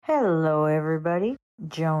Hello, everybody.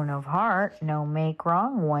 Joan of Heart, no make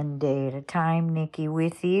wrong, one day at a time. Nikki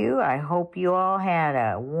with you. I hope you all had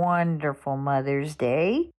a wonderful Mother's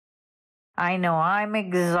Day. I know I'm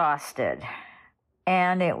exhausted,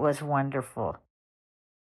 and it was wonderful.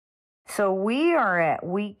 So we are at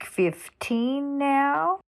week 15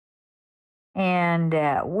 now. And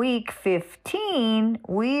at week 15,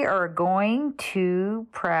 we are going to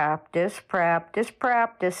practice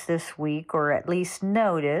this week, or at least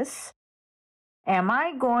notice. Am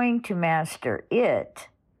I going to master it,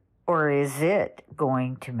 or is it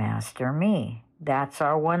going to master me? That's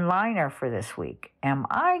our one-liner for this week. Am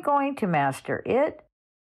I going to master it,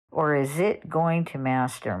 or is it going to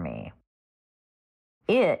master me?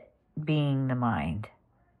 It being the mind.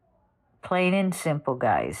 Plain and simple,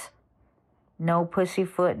 guys. No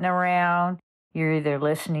pussyfooting around. You're either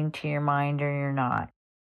listening to your mind or you're not.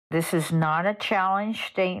 This is not a challenge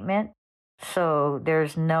statement. So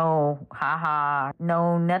there's no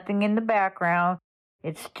nothing in the background.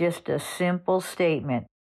 It's just a simple statement.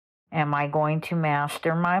 Am I going to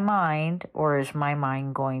master my mind, or is my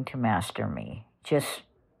mind going to master me? Just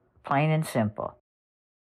plain and simple.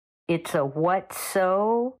 It's a what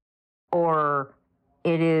so, or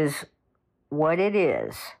it is what it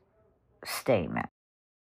is statement.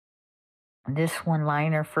 This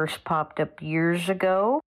one-liner first popped up years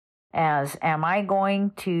ago as, am I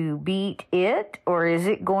going to beat it, or is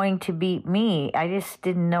it going to beat me? I just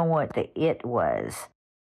didn't know what the it was.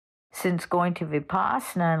 Since going to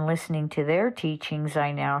Vipassana and listening to their teachings,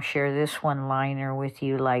 I now share this one-liner with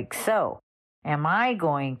you like so. Am I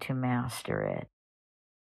going to master it,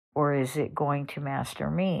 or is it going to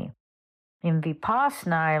master me? In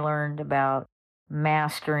Vipassana, I learned about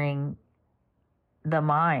mastering the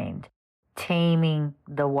mind, taming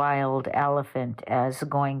the wild elephant, as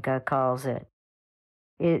Goenka calls it.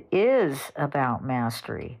 It is about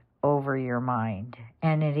mastery over your mind,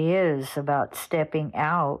 and it is about stepping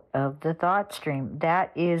out of the thought stream.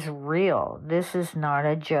 That is real. This is not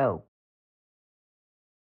a joke.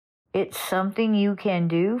 It's something you can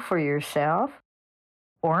do for yourself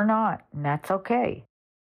or not, and that's okay.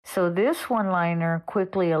 So this one-liner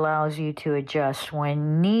quickly allows you to adjust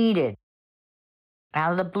when needed.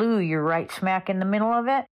 Out of the blue, you're right smack in the middle of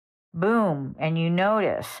it, boom, and you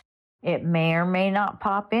notice. It may or may not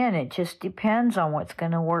pop in. It just depends on what's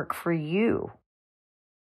going to work for you.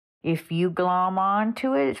 If you glom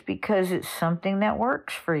onto it, it's because it's something that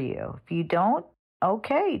works for you. If you don't,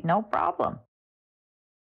 okay, no problem.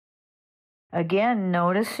 Again,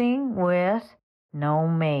 noticing with no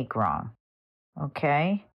make wrong,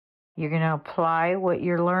 okay? You're going to apply what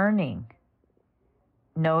you're learning.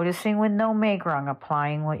 Noticing with no make wrong,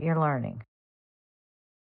 applying what you're learning.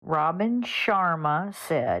 Robin Sharma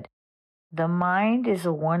said, the mind is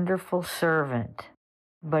a wonderful servant,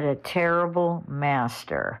 but a terrible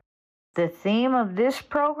master. The theme of this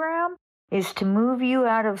program is to move you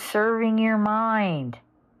out of serving your mind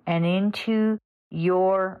and into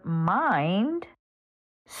your mind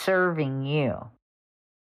serving you.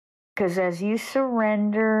 Because as you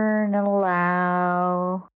surrender and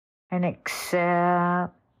allow and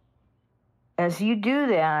accept, as you do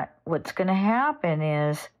that, what's going to happen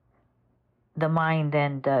is the mind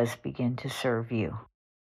then does begin to serve you.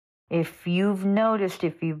 If you've noticed,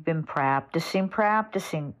 if you've been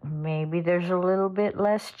practicing, maybe there's a little bit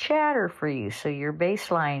less chatter for you, so your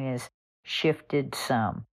baseline is shifted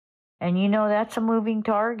some. And you know that's a moving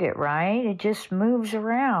target, right? It just moves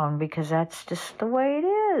around because that's just the way it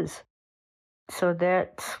is. So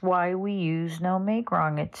that's why we use no make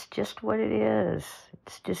wrong. It's just what it is.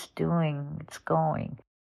 It's just doing, it's going.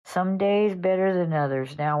 Some days better than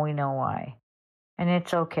others. Now we know why. And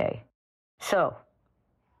it's okay. So,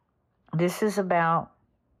 this is about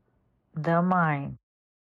the mind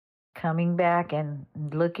coming back and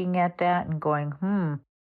looking at that and going,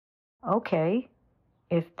 okay,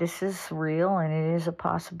 if this is real and it is a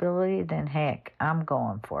possibility, then heck, I'm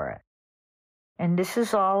going for it. And this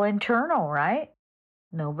is all internal, right?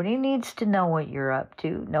 Nobody needs to know what you're up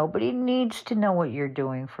to. Nobody needs to know what you're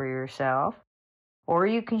doing for yourself. Or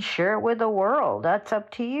you can share it with the world. That's up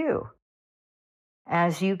to you.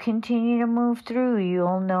 As you continue to move through,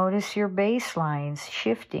 you'll notice your baselines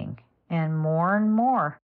shifting and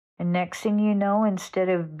more. And next thing you know, instead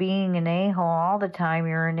of being an a-hole all the time,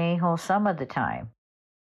 you're an a-hole some of the time.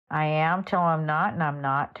 I am till I'm not, and I'm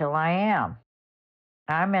not till I am.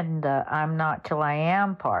 I'm in the I'm not till I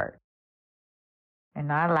am part.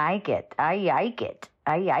 And I like it. I like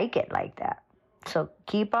it like that. So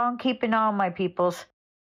keep on keeping on, my peoples.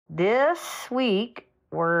 This week,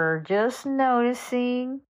 we're just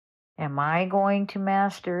noticing, am I going to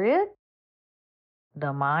master it,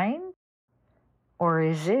 the mind, or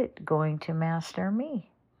is it going to master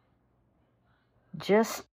me?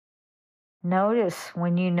 Just notice.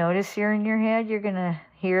 When you notice you're in your head, you're going to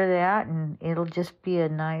hear that, and it'll just be a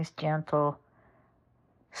nice, gentle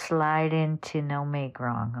slide into no make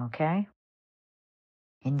wrong, okay?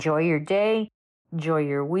 Enjoy your day. Enjoy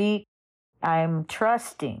your week. I'm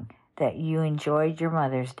trusting that you enjoyed your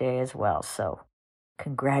Mother's Day as well. So,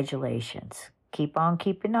 congratulations. Keep on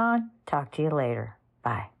keeping on. Talk to you later.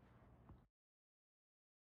 Bye.